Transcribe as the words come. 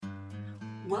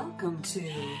Welcome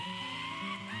to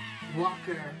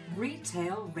Walker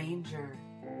Retail Ranger.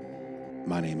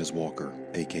 My name is Walker,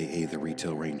 aka the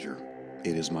Retail Ranger.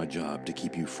 It is my job to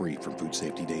keep you free from food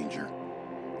safety danger.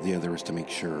 The other is to make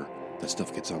sure that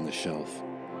stuff gets on the shelf.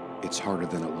 It's harder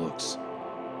than it looks.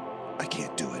 I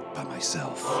can't do it by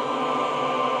myself.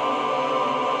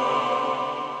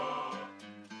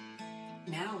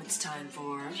 Now it's time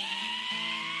for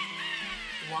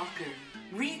Walker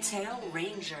Retail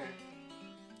Ranger.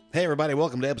 Hey everybody,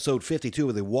 welcome to episode 52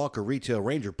 of the Walker Retail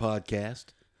Ranger podcast.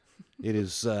 It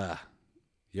is, you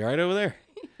all right over there?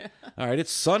 Yeah. All right,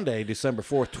 it's Sunday, December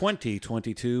 4th,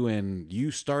 2022, and you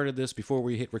started this before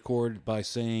we hit record by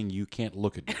saying you can't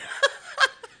look at me.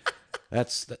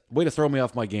 That's the way to throw me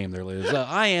off my game there, Liz.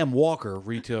 I am Walker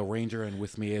Retail Ranger, and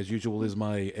with me, as usual, is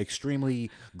my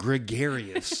extremely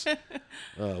gregarious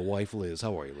wife, Liz.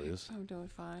 How are you, Liz? I'm doing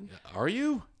fine. Are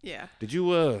you? Yeah. Did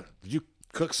you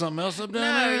cook something else up down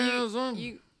there? No,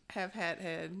 you have hat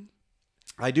head.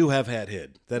 I do have hat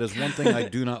head. That is one thing I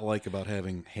do not like about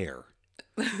having hair.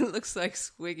 Looks like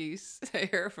Squiggy's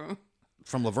hair From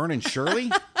Laverne and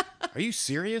Shirley? Are you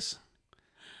serious?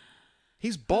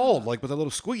 He's bald, like with a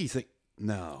little squiggy thing.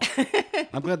 No.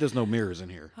 I'm glad there's no mirrors in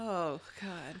here. Oh,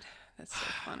 God. That's so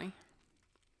funny.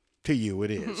 To you,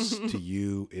 it is. To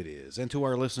you, it is. And to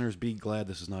our listeners, be glad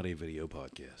this is not a video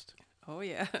podcast. Oh,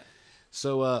 yeah.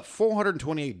 So,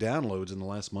 428 downloads in the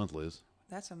last month, Liz.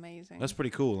 That's amazing. That's pretty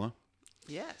cool, huh?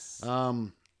 Yes.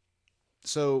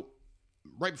 So,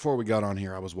 right before we got on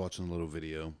here, I was watching a little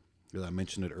video. I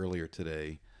mentioned it earlier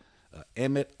today.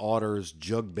 Emmett Otter's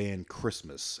Jug Band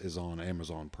Christmas is on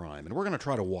Amazon Prime, and we're going to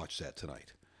try to watch that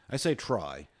tonight. I say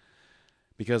try,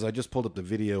 because I just pulled up the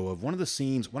video of one of the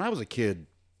scenes. When I was a kid,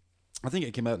 I think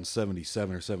it came out in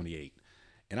 77 or 78,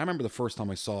 and I remember the first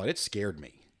time I saw it, it scared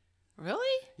me.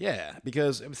 Really? Yeah,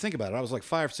 because think about it. I was like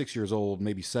 5, 6 years old,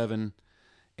 maybe 7,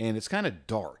 and it's kind of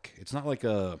dark. It's not like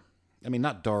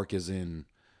not dark as in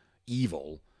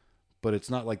evil, but it's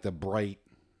not like the bright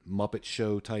Muppet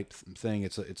Show type thing.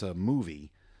 It's a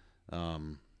movie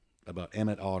about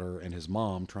Emmett Otter and his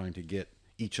mom trying to get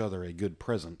each other a good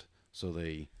present, so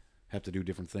they have to do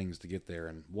different things to get there.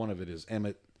 And one of it is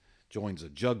Emmett joins a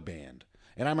jug band.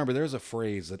 And I remember there's a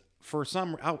phrase that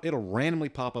it'll randomly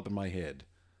pop up in my head,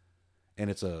 and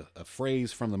it's a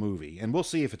phrase from the movie, and we'll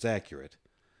see if it's accurate.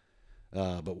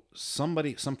 But some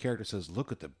character says,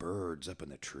 "Look at the birds up in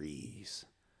the trees,"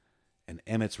 and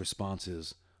Emmett's response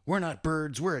is, "We're not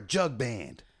birds, we're a jug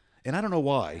band." And I don't know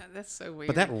why. That's so weird.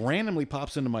 But that randomly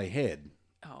pops into my head.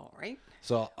 All right.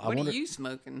 So I What wonder, are you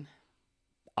smoking?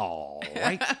 all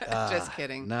right. Just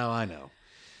kidding. No, I know.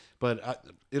 But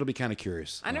it'll be kind of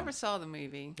curious. I never saw the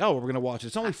movie. Oh, we're going to watch it.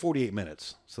 It's only 48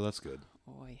 minutes, so that's good.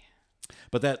 Boy.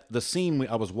 But the scene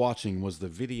I was watching was the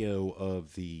video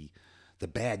of the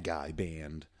bad guy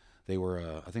band. They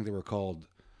were, I think they were called,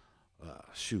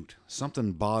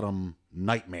 something bottom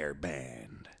nightmare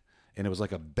band. And it was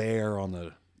like a bear on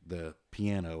the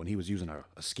piano, and he was using a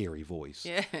scary voice.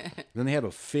 Yeah. Then they have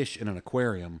a fish in an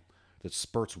aquarium that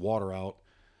spurts water out,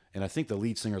 and I think the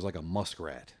lead singer is like a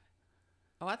muskrat.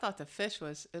 Oh, I thought the fish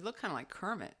it looked kind of like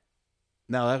Kermit.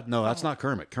 No, that's not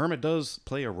Kermit. Kermit does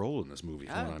play a role in this movie,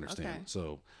 from what I understand. Okay.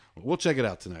 So we'll check it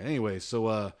out tonight. Anyway,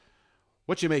 so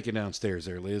what you making downstairs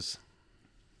there, Liz?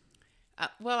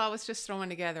 Well, I was just throwing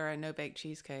together a no-bake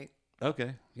cheesecake.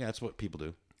 Okay. Yeah, that's what people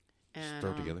do. Just And,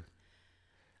 throw it together.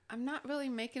 I'm not really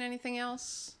making anything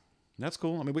else. That's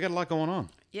cool. I mean, we got a lot going on.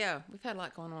 Yeah, we've had a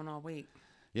lot going on all week.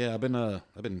 Yeah, I've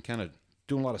been kind of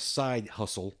doing a lot of side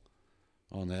hustle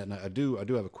on that, and I do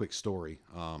have a quick story.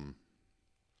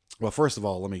 Well, first of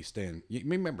all, let me stand. You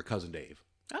remember Cousin Dave?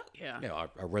 Oh, yeah. Yeah,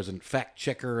 our resident fact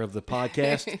checker of the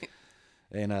podcast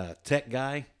and tech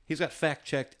guy. He's got fact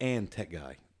checked and tech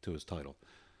guy to his title.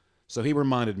 So he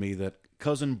reminded me that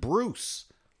Cousin Bruce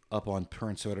up on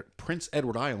Prince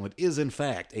Edward Island is in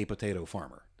fact a potato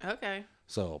farmer. Okay.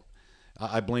 So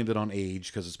I blamed it on age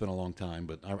because it's been a long time,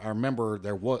 but I remember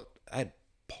I had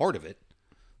part of it,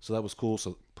 so that was cool.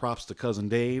 So props to Cousin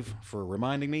Dave for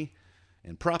reminding me,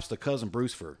 and props to Cousin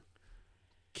Bruce for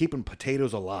keeping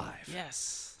potatoes alive.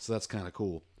 Yes. So that's kind of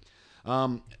cool.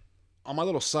 On my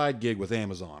little side gig with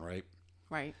Amazon, right?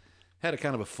 Right. Had a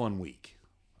kind of a fun week.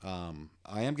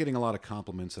 I am getting a lot of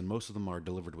compliments, and most of them are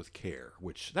delivered with care,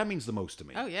 which that means the most to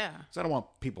me. Oh, yeah. Because I don't want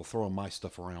people throwing my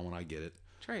stuff around when I get it.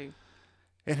 True.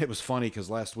 And it was funny because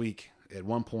last week, at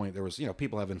one point, there was,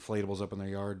 people have inflatables up in their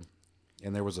yard,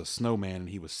 and there was a snowman, and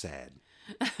he was sad.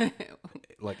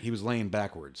 Like, he was laying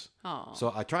backwards. Oh.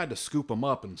 So I tried to scoop him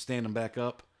up and stand him back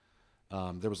up.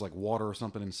 There was like water or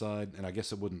something inside, and I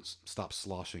guess it wouldn't stop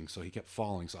sloshing, so he kept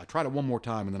falling. So I tried it one more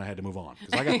time, and then I had to move on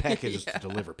because I got packages to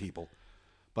deliver, people.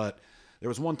 But there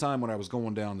was one time when I was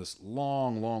going down this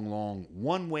long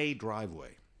one-way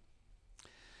driveway.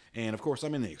 And, of course,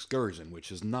 I'm in the Excursion,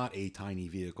 which is not a tiny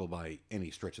vehicle by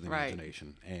any stretch of the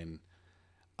imagination. And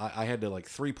I had to, like,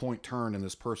 3-point turn in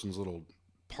this person's little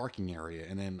parking area,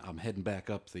 and then I'm heading back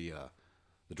up the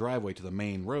driveway to the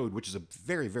main road, which is a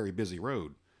very, very busy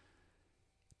road.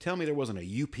 Tell me there wasn't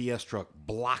a UPS truck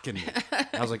blocking me.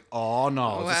 I was like, oh,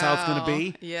 no. Is this how it's going to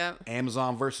be? Yeah.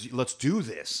 Amazon versus... Let's do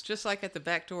this. Just like at the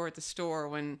back door at the store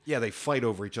when Yeah, they fight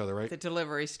over each other, right? the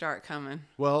deliveries start coming.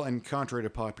 Well, and contrary to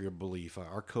popular belief,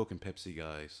 our Coke and Pepsi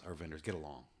guys, our vendors, get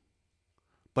along.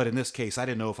 But in this case, I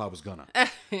didn't know if I was going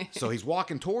to. So he's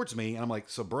walking towards me, and I'm like,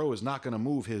 so bro is not going to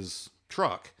move his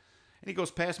truck. And he goes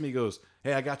past me, he goes,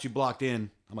 hey, I got you blocked in.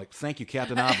 I'm like, thank you,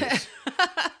 Captain Obvious.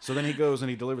 So then he goes and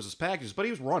he delivers his packages, but he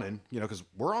was running, because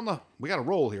we got to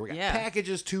roll here. We got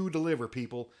packages to deliver,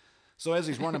 people. So as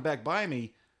he's running back by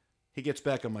me, he gets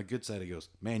back on my good side. He goes,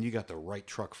 man, you got the right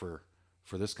truck for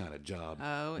this kind of job.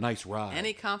 Oh, nice ride.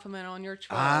 Any compliment on your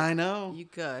truck? I know. You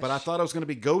gush. But I thought it was going to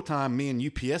be go time, me and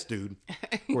UPS dude.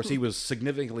 Of course, he was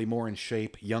significantly more in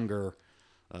shape, younger.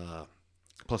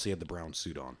 Plus, he had the brown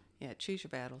suit on. Yeah, choose your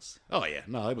battles. Oh, yeah.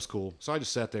 No, it was cool. So I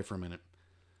just sat there for a minute.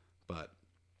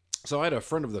 So I had a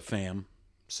friend of the fam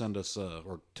send us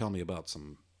or tell me about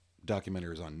some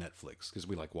documentaries on Netflix because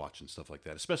we like watching stuff like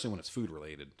that, especially when it's food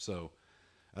related. So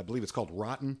I believe it's called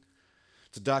Rotten.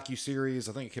 It's a docu-series.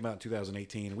 I think it came out in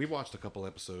 2018. We watched a couple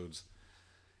episodes,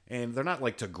 and they're not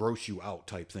like to gross you out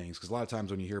type things because a lot of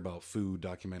times when you hear about food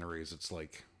documentaries, it's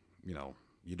like,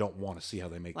 you don't want to see how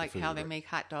they make like the food. how they make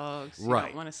hot dogs. Right. You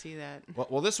don't want to see that.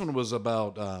 Well, this one was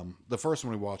about, the first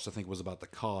one we watched, I think, was about the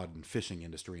cod and fishing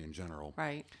industry in general.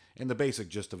 Right. And the basic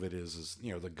gist of it is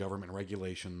the government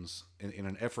regulations in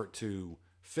an effort to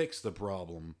fix the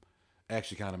problem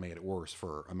actually kind of made it worse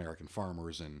for American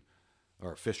farmers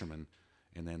or fishermen.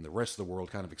 And then the rest of the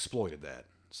world kind of exploited that.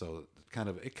 So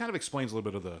it kind of explains a little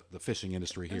bit of the fishing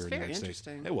industry here in the United States.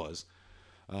 It was.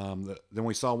 Then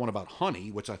we saw one about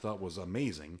honey, which I thought was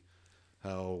amazing.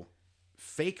 How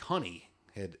fake honey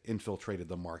had infiltrated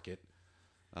the market.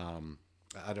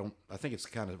 I think it's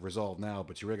kind of resolved now,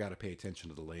 but you really got to pay attention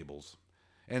to the labels.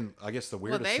 And I guess the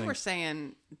weirdest thing... Well, they were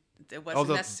saying it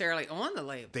wasn't necessarily on the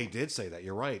label. They did say that.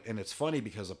 You're right. And it's funny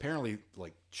because apparently,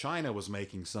 like, China was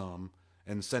making some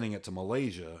and sending it to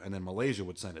Malaysia, and then Malaysia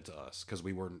would send it to us because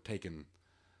we weren't taking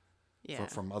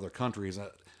from other countries.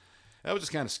 That was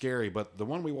just kind of scary. But the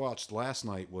one we watched last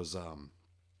night was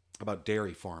about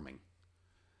dairy farming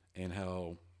and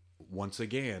how, once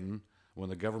again, when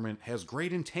the government has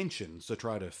great intentions to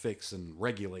try to fix and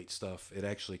regulate stuff, it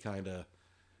actually kind of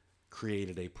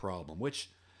created a problem, which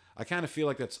I kind of feel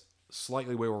like that's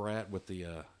slightly where we're at with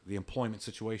the employment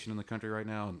situation in the country right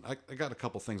now. And I got a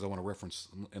couple things I want to reference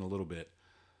in a little bit,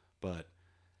 but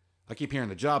I keep hearing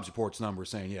the jobs reports numbers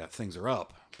saying, yeah, things are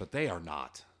up, but they are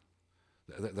not.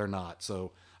 They're not.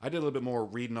 So I did a little bit more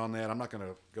reading on that. I'm not going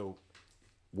to go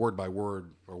word by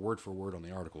word or word for word on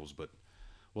the articles, but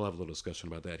we'll have a little discussion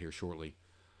about that here shortly.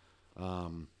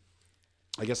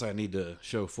 I guess I need to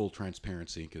show full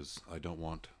transparency because I don't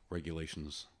want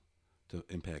regulations to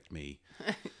impact me.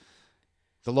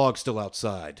 The log's still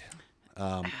outside.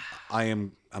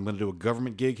 I'm going to do a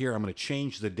government gig here. I'm going to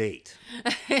change the date.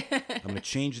 I'm going to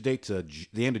change the date to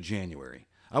the end of January.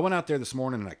 I went out there this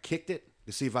morning and I kicked it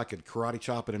to see if I could karate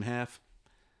chop it in half.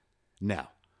 No.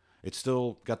 It's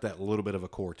still got that little bit of a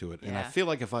core to it. Yeah. And I feel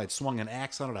like if I had swung an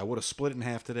axe on it, I would have split it in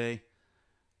half today.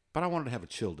 But I wanted to have a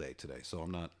chill day today, so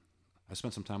I'm not. I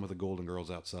spent some time with the Golden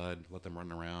Girls outside, let them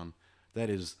run around.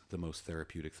 That is the most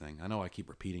therapeutic thing. I know I keep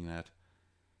repeating that.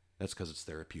 That's because it's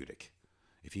therapeutic.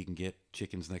 If you can get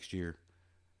chickens next year,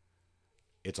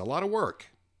 it's a lot of work.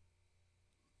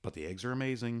 But the eggs are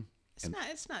amazing.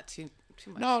 It's not too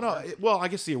much. No. Well, I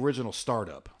guess the original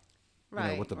startup.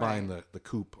 Right. With buying the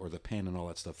coop or the pen and all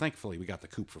that stuff. Thankfully, we got the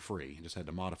coop for free and just had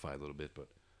to modify a little bit. But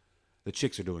the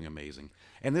chicks are doing amazing.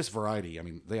 And this variety, I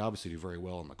mean, they obviously do very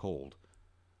well in the cold.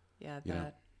 Yeah, I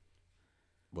bet.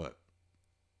 What?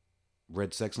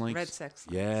 Red sex links? Red sex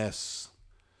links. Yes.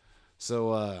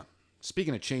 So,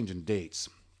 speaking of changing dates,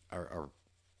 our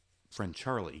friend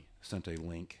Charlie sent a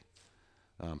link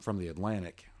from the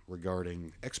Atlantic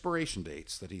regarding expiration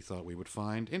dates that he thought we would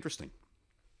find interesting.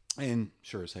 And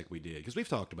sure as heck we did, because we've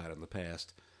talked about it in the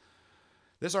past.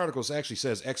 This article actually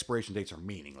says expiration dates are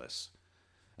meaningless.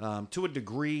 To a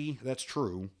degree, that's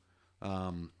true.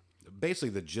 Basically,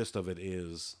 the gist of it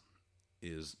is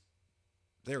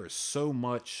there is so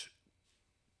much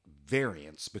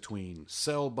variants between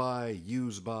sell by,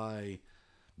 use by,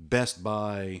 best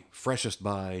by, freshest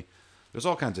by. There's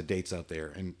all kinds of dates out there.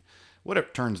 And what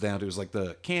it turns down to is like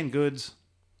the canned goods,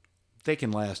 they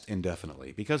can last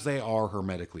indefinitely because they are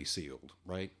hermetically sealed,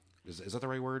 right? Is that the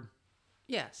right word?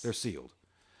 Yes. They're sealed.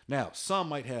 Now, some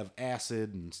might have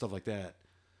acid and stuff like that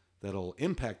that'll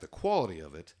impact the quality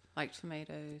of it. Like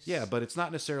tomatoes. Yeah, but it's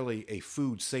not necessarily a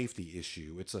food safety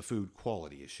issue. It's a food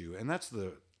quality issue. And that's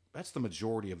the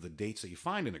majority of the dates that you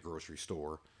find in a grocery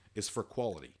store is for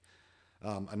quality.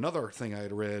 Another thing I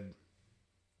had read,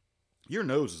 your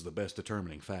nose is the best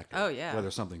determining factor. Oh, yeah.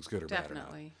 Whether something's good or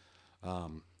Definitely. bad or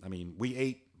not. I mean, we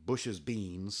ate Bush's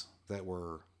beans that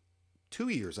were 2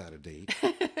 years out of date,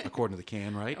 according to the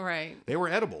can, right? Right. They were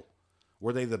edible.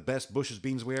 Were they the best Bush's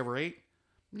beans we ever ate?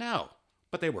 No,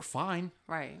 but they were fine.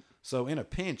 Right. So in a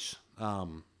pinch, I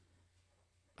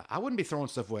wouldn't be throwing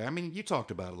stuff away. I mean, you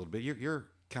talked about it a little bit. You're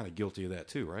kind of guilty of that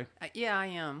too, right? Yeah, I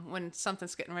am. When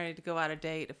something's getting ready to go out of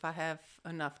date, if I have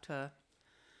enough to,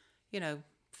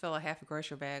 fill a half a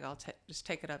grocery bag, I'll just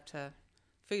take it up to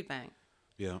food bank.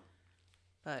 Yeah.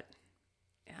 But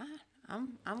yeah,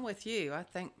 I'm with you. I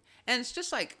think, and it's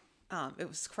just like it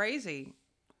was crazy.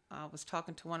 I was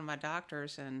talking to one of my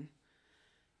doctors, and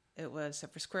it was a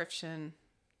prescription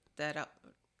that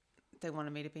they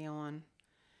wanted me to be on.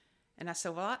 And I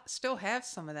said, well, I still have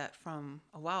some of that from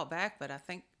a while back, but I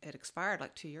think it expired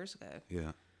like 2 years ago.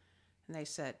 Yeah. And they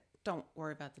said, don't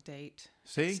worry about the date.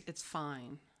 See? It's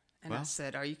fine. And I Well.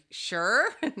 said, are you sure?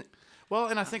 Well,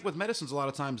 and I think with medicines, a lot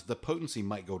of times the potency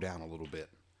might go down a little bit.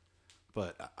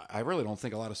 But I really don't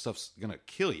think a lot of stuff's going to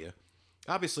kill you.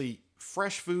 Obviously,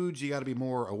 fresh foods you got to be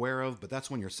more aware of, but that's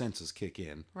when your senses kick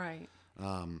in. Right.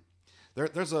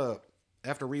 There's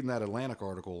after reading that Atlantic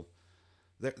article,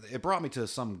 it brought me to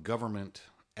some government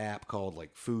app called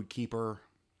like Food Keeper,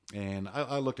 and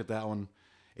I looked at that one.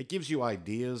 It gives you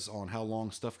ideas on how long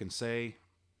stuff can stay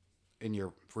in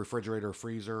your refrigerator,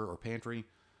 freezer, or pantry,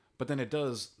 but then it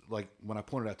does, like when I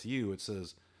pointed out to you, it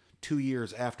says 2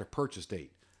 years after purchase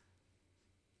date.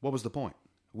 What was the point?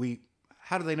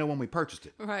 How do they know when we purchased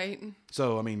it? Right.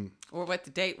 So I mean, Or what the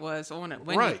date was on it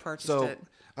when right. you purchased So it.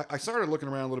 I started looking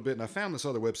around a little bit, and I found this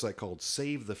other website called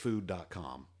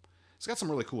SaveTheFood.com. It's got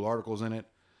some really cool articles in it,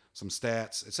 some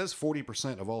stats. It says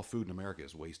 40% of all food in America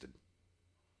is wasted.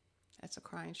 That's a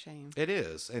crying shame. It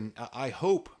is, and I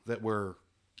hope that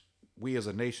we as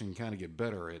a nation kind of get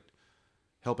better at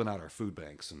helping out our food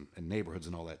banks and neighborhoods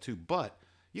and all that too. But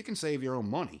you can save your own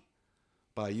money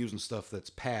by using stuff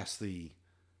that's past the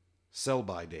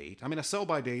sell-by date. I mean, a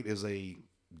sell-by date is a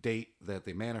date that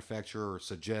the manufacturer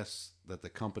suggests that the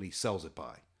company sells it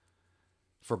by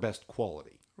for best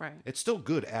quality. Right. It's still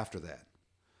good after that.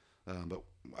 But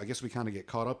I guess we kind of get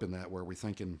caught up in that where we're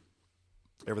thinking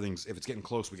if it's getting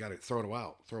close, we got to throw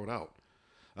it out.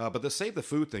 But the Save the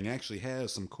Food thing actually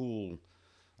has some cool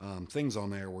things on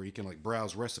there where you can like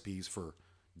browse recipes for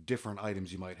different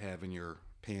items you might have in your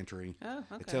pantry. Oh,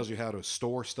 okay. It tells you how to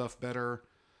store stuff better.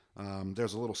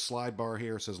 There's a little slide bar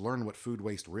here. It says learn what food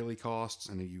waste really costs.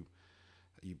 And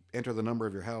you enter the number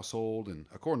of your household. And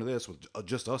according to this, with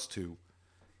just us two,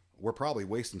 we're probably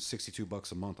wasting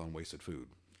 $62 a month on wasted food,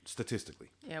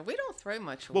 statistically. Yeah, we don't throw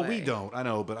much away. Well, we don't, I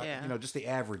know, but Yeah. just the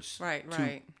average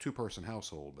Right. two-person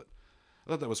household. But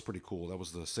I thought that was pretty cool. That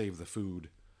was the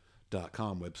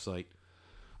SaveTheFood.com website.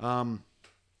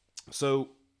 So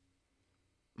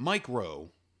Mike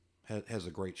Rowe has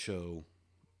a great show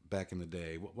back in the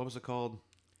day. What was it called?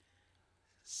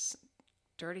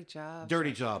 Dirty jobs.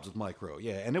 Dirty Jobs with Mike Rowe.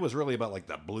 Yeah, and it was really about like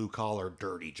the blue-collar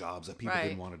dirty jobs that people Right.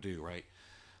 didn't want to do, right?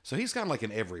 So he's kind of like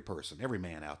an every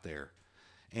man out there.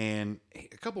 And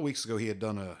a couple weeks ago, he had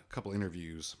done a couple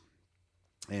interviews,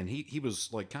 and he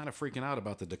was like kind of freaking out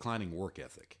about the declining work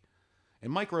ethic.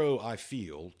 And Mike Rowe, I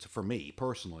feel, for me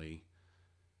personally,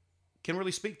 can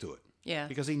really speak to it. Yeah.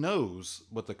 Because he knows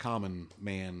what the common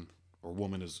man or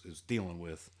woman is dealing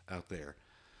with out there.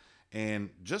 And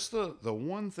just the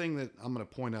one thing that I'm going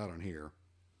to point out on here,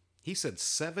 he said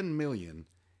 7 million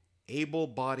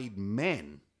able-bodied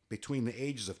men between the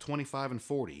ages of 25 and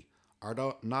 40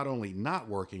 are not only not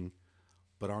working,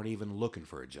 but aren't even looking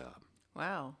for a job.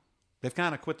 Wow. They've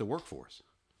kind of quit the workforce.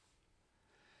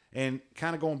 And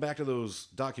kind of going back to those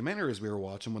documentaries we were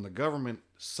watching, when the government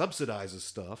subsidizes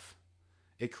stuff,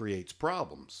 it creates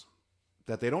problems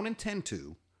that they don't intend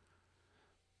to.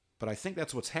 But I think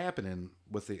that's what's happening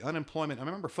with the unemployment. I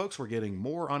remember folks were getting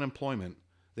more unemployment.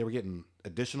 They were getting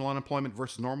additional unemployment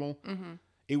versus normal. Mm-hmm.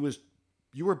 It was,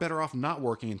 you were better off not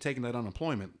working and taking that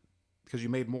unemployment because you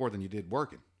made more than you did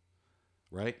working.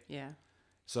 Right? Yeah.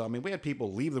 So, I mean, we had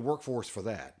people leave the workforce for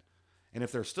that. And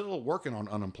if they're still working on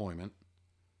unemployment,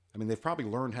 I mean, they've probably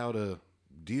learned how to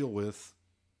deal with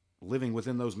living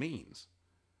within those means.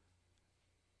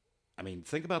 I mean,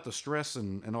 think about the stress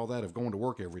and all that of going to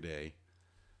work every day,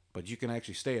 but you can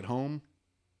actually stay at home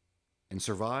and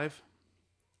survive.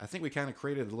 I think we kind of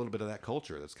created a little bit of that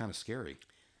culture. That's kind of scary.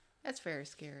 That's very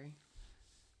scary.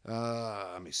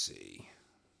 Let me see.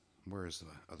 Where is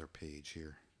the other page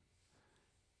here?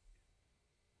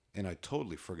 And I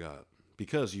totally forgot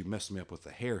because you messed me up with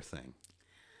the hair thing.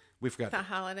 We forgot The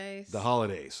holidays. the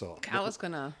holidays. So I was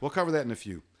gonna. we'll cover that in a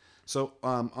few. So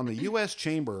on the U.S.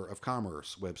 Chamber of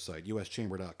Commerce website,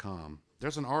 uschamber.com,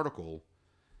 there's an article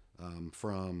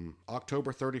from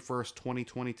October 31st,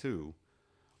 2022,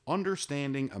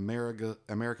 Understanding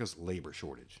America's Labor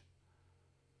Shortage.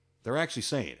 They're actually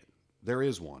saying it. There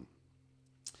is one.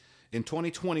 In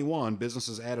 2021,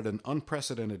 businesses added an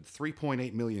unprecedented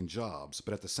 3.8 million jobs,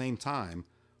 but at the same time,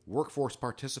 workforce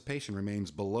participation remains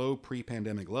below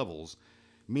pre-pandemic levels,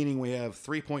 meaning we have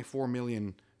 3.4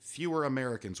 million fewer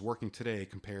Americans working today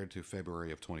compared to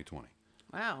February of 2020.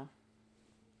 Wow.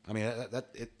 I mean,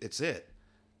 it's it.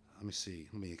 Let me see.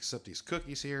 Let me accept these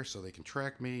cookies here so they can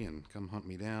track me and come hunt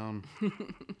me down.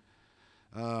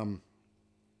 From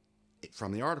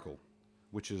the article,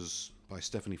 which is by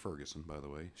Stephanie Ferguson, by the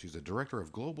way. She's the Director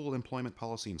of Global Employment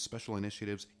Policy and Special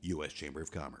Initiatives, U.S. Chamber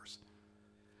of Commerce.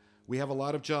 We have a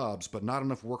lot of jobs, but not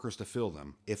enough workers to fill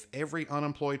them. If every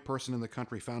unemployed person in the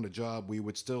country found a job, we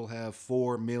would still have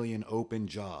 4 million open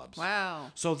jobs.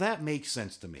 Wow. So that makes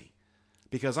sense to me.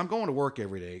 Because I'm going to work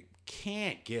every day,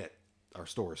 can't get our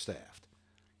stores staffed.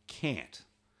 Can't.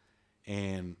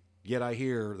 And yet I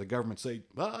hear the government say,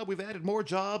 we've added more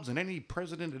jobs than any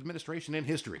president administration in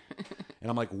history. And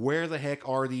I'm like, where the heck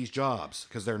are these jobs?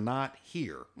 Because they're not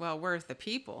here. Well, where's the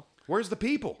people? Where's the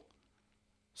people?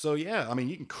 So, yeah, I mean,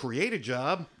 you can create a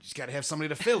job. You just got to have somebody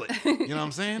to fill it. You know what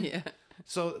I'm saying? Yeah.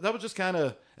 So that was just kind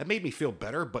of, it made me feel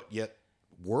better, but yet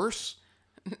worse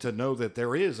to know that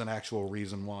there is an actual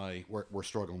reason why we're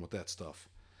struggling with that stuff.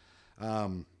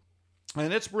 And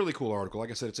it's a really cool article.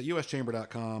 Like I said, it's at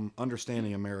uschamber.com,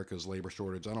 Understanding America's Labor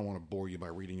Shortage. I don't want to bore you by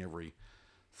reading every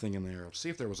thing in there. Let's see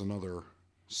if there was another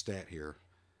stat here.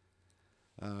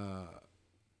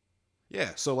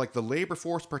 Yeah, so like the labor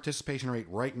force participation rate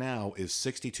right now is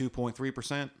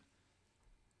 62.3%.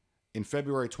 In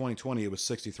February 2020, it was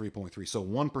 63.3. So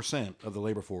 1% of the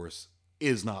labor force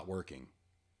is not working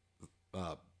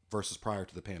versus prior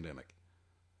to the pandemic.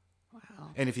 Wow.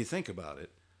 And if you think about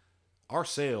it, our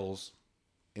sales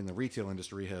in the retail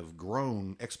industry have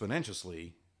grown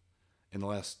exponentially in the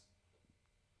last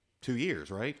 2 years,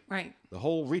 right? Right. The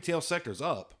whole retail sector's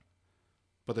up,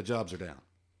 but the jobs are down.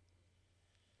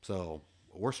 So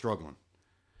we're struggling.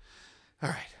 All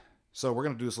right. So we're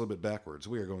going to do this a little bit backwards.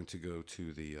 We are going to go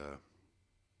to the...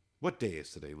 what day is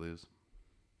today, Liz?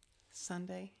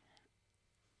 Sunday.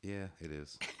 Yeah, it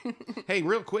is. Hey,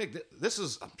 real quick. This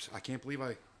is... I can't believe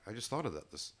I just thought of that.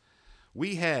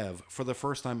 We have, for the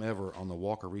first time ever on the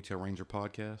Walker Retail Ranger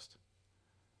podcast,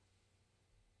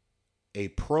 a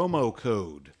promo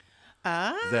code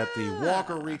that the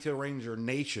Walker Retail Ranger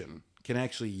Nation can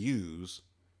actually use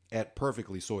at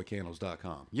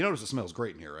perfectlysoycandles.com. You notice it smells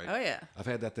great in here, right? Oh, yeah. I've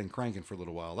had that thing cranking for a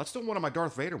little while. That's still one of my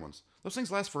Darth Vader ones. Those things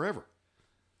last forever.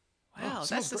 Wow,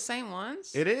 that's the same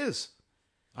ones? It is.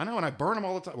 I know, and I burn them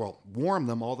all the time. Well, warm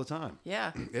them all the time.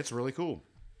 Yeah. It's really cool.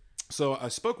 So I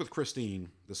spoke with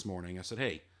Christine this morning. I said,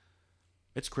 hey,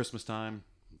 it's Christmas time.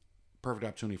 Perfect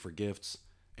opportunity for gifts.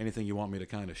 Anything you want me to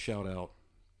kind of shout out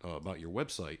about your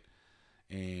website.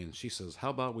 And she says,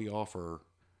 how about we offer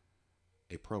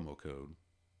a promo code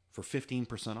for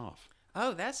 15% off?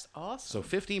 Oh, that's awesome.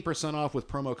 So 15% off with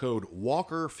promo code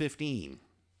Walker15.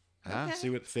 Okay. See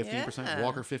what 15%? Yeah.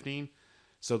 Walker15.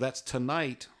 So that's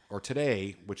tonight or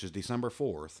today, which is December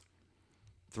 4th,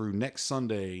 through next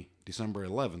Sunday, December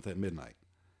 11th at midnight.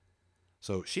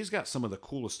 So she's got some of the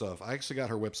coolest stuff. I actually got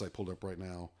her website pulled up right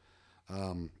now.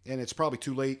 And it's probably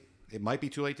too late. It might be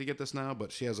too late to get this now,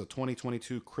 but she has a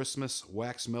 2022 Christmas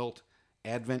wax melt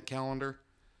advent calendar.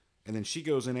 And then she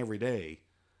goes in every day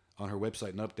on her website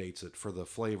and updates it for the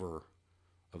flavor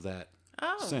of that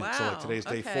scent. Wow. So like today's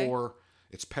day Okay. 4,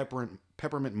 it's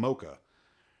peppermint mocha.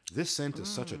 This scent is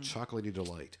such a chocolatey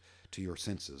delight to your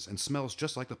senses and smells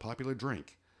just like the popular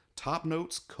drink. Top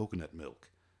notes, coconut milk.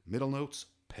 Middle notes,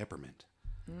 peppermint.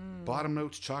 Bottom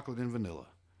notes, chocolate and vanilla.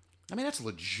 I mean, that's a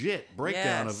legit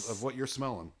breakdown Yes. of what you're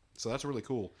smelling. So that's really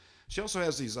cool. She also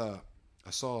has these, I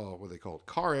saw, what are they called?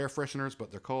 Car air fresheners, but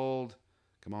they're called,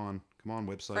 come on,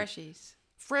 website. Freshies.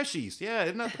 Freshies. Yeah,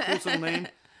 isn't that the coolest little name?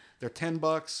 They're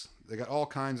 $10. They got all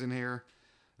kinds in here.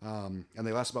 And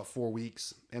they last about 4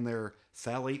 weeks, and they're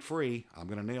phthalate free. I'm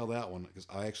gonna nail that one because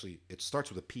it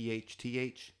starts with a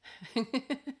PHTH,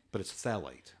 but it's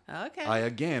phthalate. Okay. I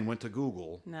again went to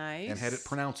Google Nice. and had it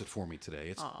pronounce it for me today.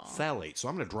 It's phthalate, so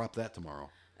I'm gonna drop that tomorrow.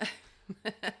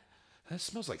 That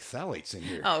smells like phthalates in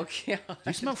here. Oh, God. Do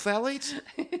you smell phthalates?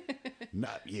 No,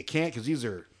 you can't because these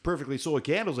are perfectly sold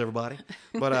candles, everybody.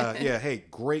 But yeah, hey,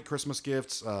 great Christmas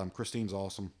gifts. Christine's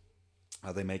awesome.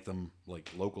 They make them like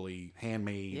locally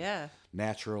handmade, Yeah.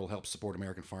 natural, helps support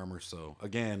American farmers. So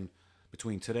again,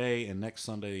 between today and next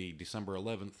Sunday, December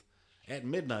 11th at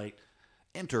midnight,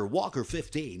 enter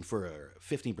Walker15 for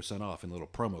 15% off in the little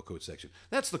promo code section.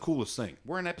 That's the coolest thing.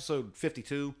 We're in episode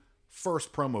 52,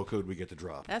 first promo code we get to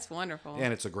drop. That's wonderful.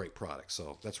 And it's a great product,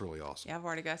 so that's really awesome. Yeah, I've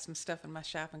already got some stuff in my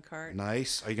shopping cart.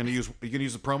 Nice. Are you gonna use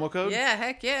the promo code? Yeah,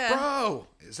 heck yeah. Bro,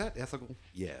 is that ethical?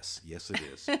 Yes, it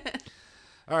is.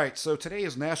 All right, so today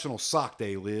is National Sock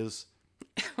Day, Liz.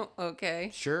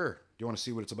 Okay. Sure. Do you want to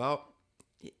see what it's about?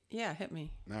 Yeah, hit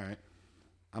me. All right.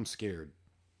 I'm scared.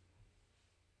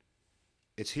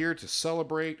 It's here to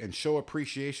celebrate and show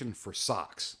appreciation for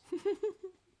socks.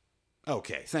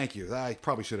 Okay, thank you. I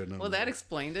probably should have known. Well, that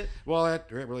explained it. Well,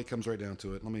 that really comes right down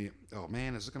to it. Oh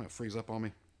man, is it going to freeze up on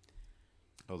me?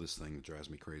 Oh, this thing drives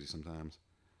me crazy sometimes.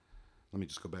 Let me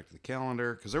just go back to the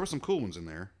calendar because there were some cool ones in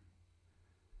there.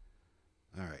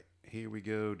 All right, here we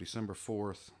go. December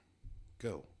 4th.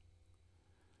 Go.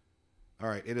 All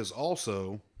right, it is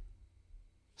also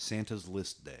Santa's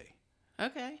List Day,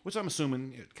 Okay. which I'm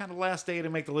assuming kind of last day to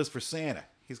make the list for Santa.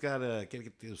 He's got to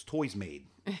get those toys made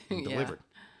and Yeah. delivered.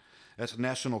 That's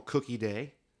National Cookie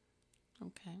Day.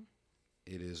 Okay.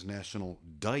 It is National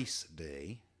Dice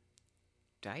Day.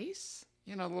 Dice?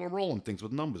 You know, the little rolling things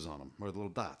with numbers on them, or the little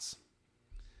dots.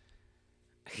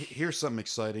 Here's something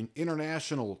exciting.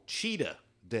 International Cheetah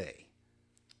Day.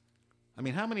 I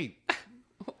mean, how many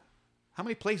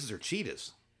places are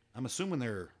cheetahs? I'm assuming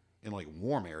they're in, like,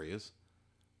 warm areas.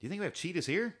 Do you think we have cheetahs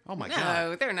here? Oh, my God.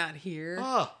 No, they're not here.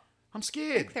 Oh, I'm I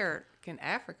scared. think they're in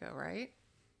Africa, right?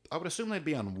 I would assume they'd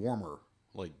be on warmer,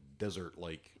 like, desert,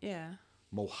 like, Yeah.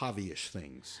 Mojave-ish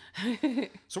things.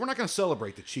 So we're not going to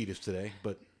celebrate the cheetahs today,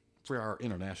 but for our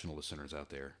international listeners out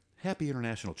there, happy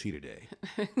International Cheetah Day.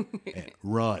 And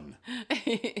run.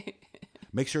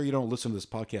 Make sure you don't listen to this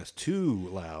podcast too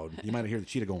loud. You might hear the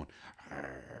cheetah going,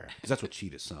 because that's what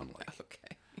cheetahs sound like.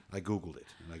 Okay. I Googled it,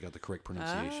 and I got the correct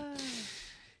pronunciation.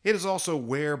 It is also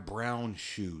Wear Brown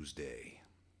Shoes Day.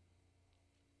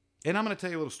 And I'm going to tell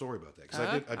you a little story about that,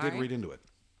 because I did read into it.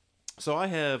 So I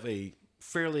have a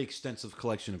fairly extensive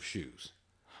collection of shoes.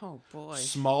 Oh, boy.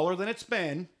 Smaller than it's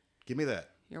been. Give me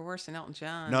that. You're worse than Elton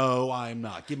John. No, I'm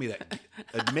not. Give me that.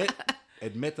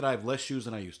 Admit that I have less shoes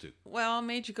than I used to. Well, I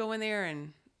made you go in there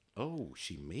and, Oh,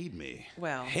 she made me.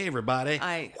 well, Hey, everybody.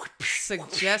 I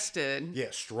suggested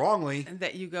Yeah, strongly.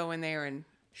 that you go in there and,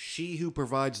 She who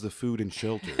provides the food and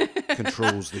shelter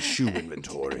controls the shoe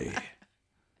inventory.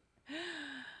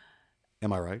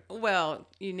 Am I right? well,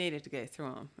 you needed to go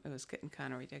through them. It was getting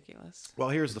kind of ridiculous. Well,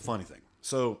 here's the funny thing.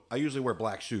 So I usually wear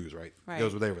black shoes, right? Right.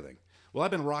 Goes with everything. Well, I've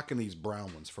been rocking these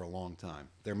brown ones for a long time.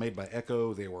 They're made by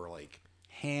Echo. They were like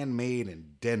handmade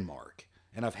in Denmark.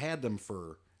 And I've had them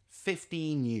for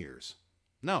 15 years.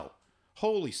 No.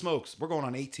 Holy smokes. We're going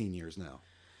on 18 years now.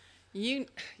 You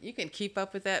can keep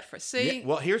up with that for see. Yeah,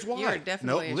 well, here's why. You're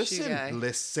definitely no, a shoe guy.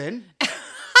 Listen.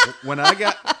 when I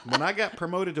got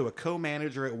promoted to a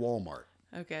co-manager at Walmart,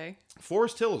 Okay.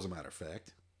 Forest Hill, as a matter of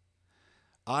fact,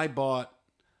 I bought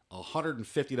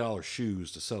 $150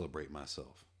 shoes to celebrate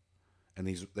myself. And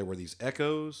there were these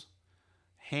Echoes,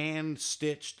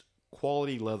 hand-stitched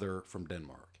quality leather from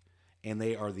Denmark. And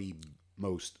they are the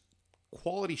most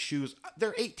quality shoes.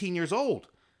 They're 18 years old.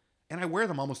 And I wear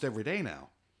them almost every day now.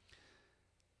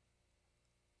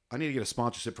 I need to get a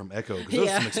sponsorship from Echo because those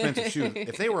are some expensive shoes.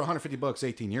 If they were $150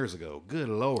 18 years ago, good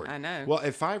Lord. I know. Well,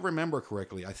 if I remember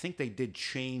correctly, I think they did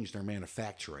change their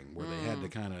manufacturing where they had to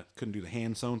couldn't do the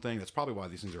hand sewn thing. That's probably why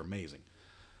these things are amazing.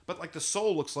 But like the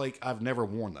sole looks like I've never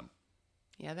worn them.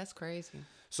 Yeah, that's crazy.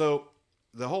 So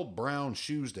the whole brown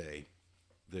shoes day,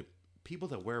 the people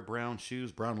that wear brown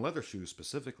shoes, brown leather shoes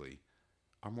specifically,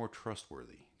 are more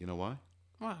trustworthy. You know why?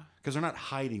 Wow. Because they're not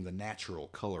hiding the natural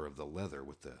color of the leather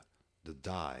with the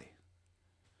dye.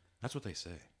 That's what they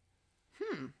say.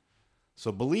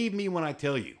 So believe me when I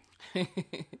tell you,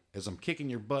 as I'm kicking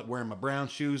your butt wearing my brown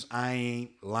shoes, I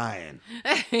ain't lying.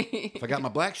 If I got my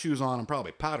black shoes on, I'm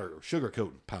probably powder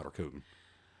coating.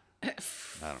 I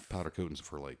don't know, powder coating's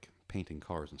for like painting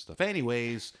cars and stuff.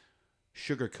 Anyways,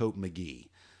 Sugarcoat McGee.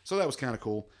 So that was kind of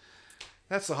cool.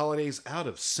 That's the holidays out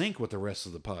of sync with the rest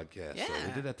of the podcast. So Yeah.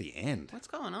 we did at the end. What's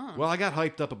going on? Well, I got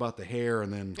hyped up about the hair,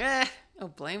 and then, Oh,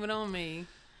 blame it on me.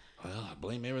 well, I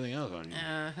blame everything else on you.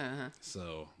 Uh-huh.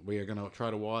 So we are going to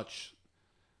try to watch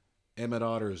Emmett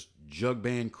Otter's Jug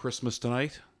Band Christmas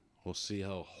tonight. We'll see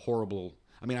how horrible.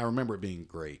 I mean, I remember it being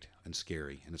great and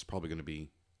scary, and it's probably going to be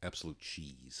absolute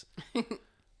cheese.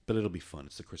 But it'll be fun.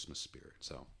 It's the Christmas spirit.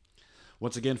 So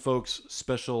once again, folks,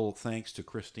 special thanks to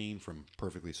Christine from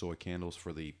Perfectly Soy Candles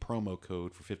for the promo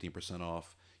code for 15%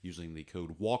 off using the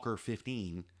code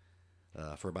WALKER15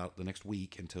 for about the next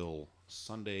week until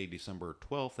Sunday, December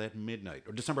 12th at midnight,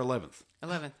 or December 11th.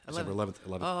 11th. December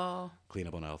 11th. Oh. Clean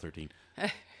up on aisle 13.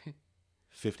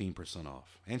 15%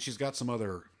 off. And she's got some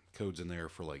other codes in there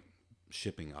for like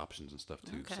shipping options and stuff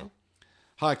too. Okay. So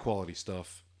high quality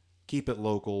stuff. Keep it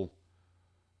local.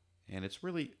 And it's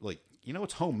really like,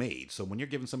 it's homemade. So when you're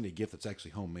giving somebody a gift that's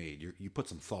actually homemade, you put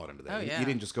some thought into that. Oh, yeah. You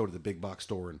didn't just go to the big box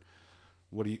store and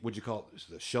what'd you call it?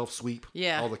 The shelf sweep?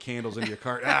 Yeah. All the candles into your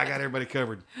cart. I got everybody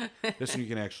covered. This one you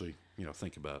can actually,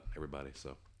 think about everybody. So,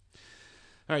 all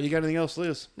right, you got anything else,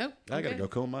 Liz? Nope. I got to go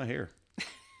comb my hair.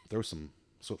 throw some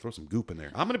goop in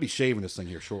there. I'm going to be shaving this thing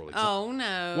here shortly. Oh,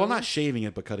 no. Well, not shaving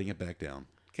it, but cutting it back down.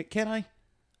 Can I?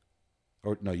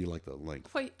 Or no, you like the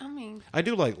length. Wait, I mean. I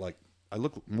do like I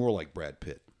look more like Brad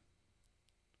Pitt.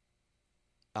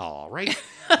 All right.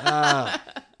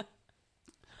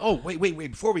 Oh, wait.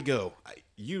 Before we go,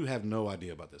 you have no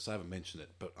idea about this. I haven't mentioned it,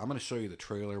 but I'm going to show you the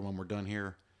trailer when we're done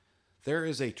here. There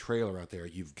is a trailer out there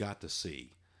you've got to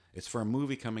see. It's for a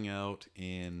movie coming out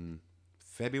in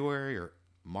February or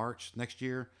March next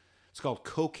year. It's called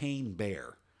Cocaine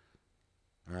Bear.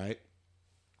 All right.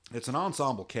 It's an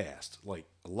ensemble cast, like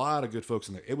a lot of good folks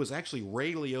in there. It was actually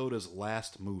Ray Liotta's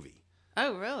last movie.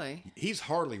 Oh, really? He's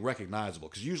hardly recognizable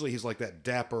because usually he's like that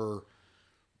dapper,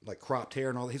 like cropped hair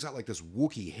and all that. He's got like this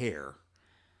Wookiee hair.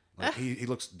 Like he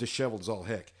looks disheveled as all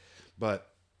heck. But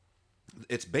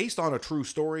it's based on a true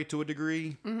story to a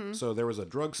degree. Mm-hmm. So there was a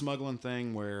drug smuggling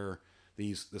thing where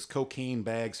this cocaine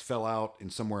bags fell out in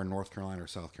somewhere in North Carolina or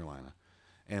South Carolina.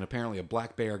 And apparently a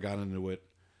black bear got into it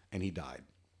and he died.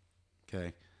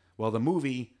 Okay. Well, the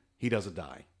movie, he doesn't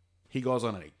die. He goes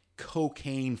on a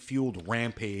cocaine-fueled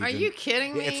rampage. Are you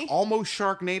kidding me? It's almost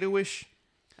Sharknado-ish,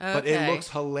 but it Okay. looks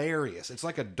hilarious. It's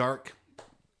like a dark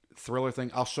thriller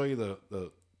thing. I'll show you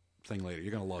the thing later.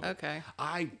 You're going to love it. Okay.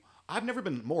 I've never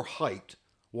been more hyped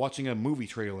watching a movie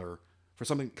trailer for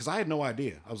something, because I had no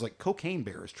idea. I was like, Cocaine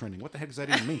Bear is trending. What the heck does that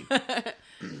even mean?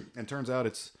 And turns out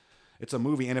it's a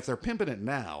movie, and if they're pimping it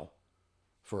now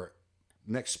for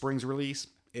next spring's release,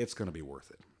 it's going to be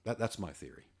worth it. That's my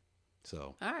theory.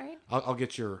 So All right. I'll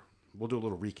get we'll do a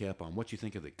little recap on what you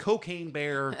think of the Cocaine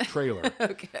Bear trailer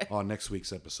on next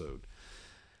week's episode.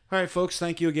 All right, folks,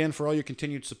 thank you again for all your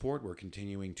continued support. We're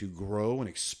continuing to grow and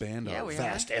expand our we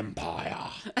vast empire.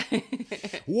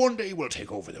 One day we'll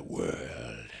take over the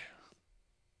world.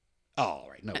 All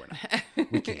right, no, we're not.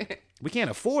 We can't. We can't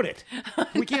afford it.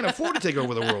 We can't afford to take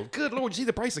over the world. Good Lord, you see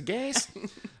the price of gas?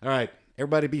 All right,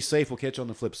 everybody be safe. We'll catch you on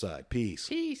the flip side. Peace.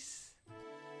 Peace.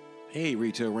 Hey,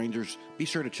 Retail Rangers, be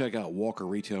sure to check out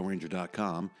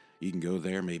WalkerRetailRanger.com. You can go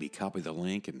there, maybe copy the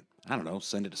link, and, I don't know,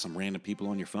 send it to some random people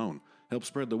on your phone. Help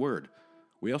spread the word.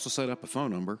 We also set up a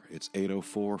phone number. It's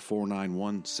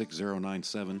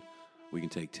 804-491-6097. We can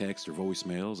take text or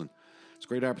voicemails, and it's a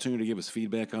great opportunity to give us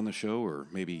feedback on the show or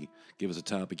maybe give us a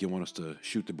topic you want us to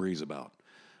shoot the breeze about.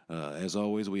 As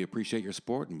always, we appreciate your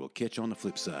support, and we'll catch you on the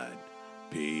flip side.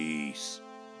 Peace.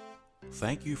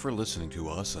 Thank you for listening to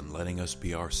us and letting us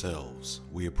be ourselves.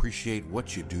 We appreciate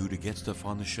what you do to get stuff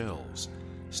on the shelves.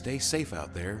 Stay safe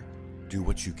out there. Do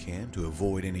what you can to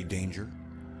avoid any danger.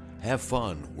 Have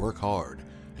fun, work hard,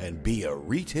 and be a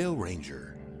Retail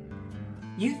Ranger.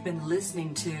 You've been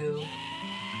listening to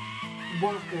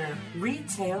Walker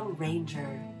Retail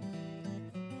Ranger.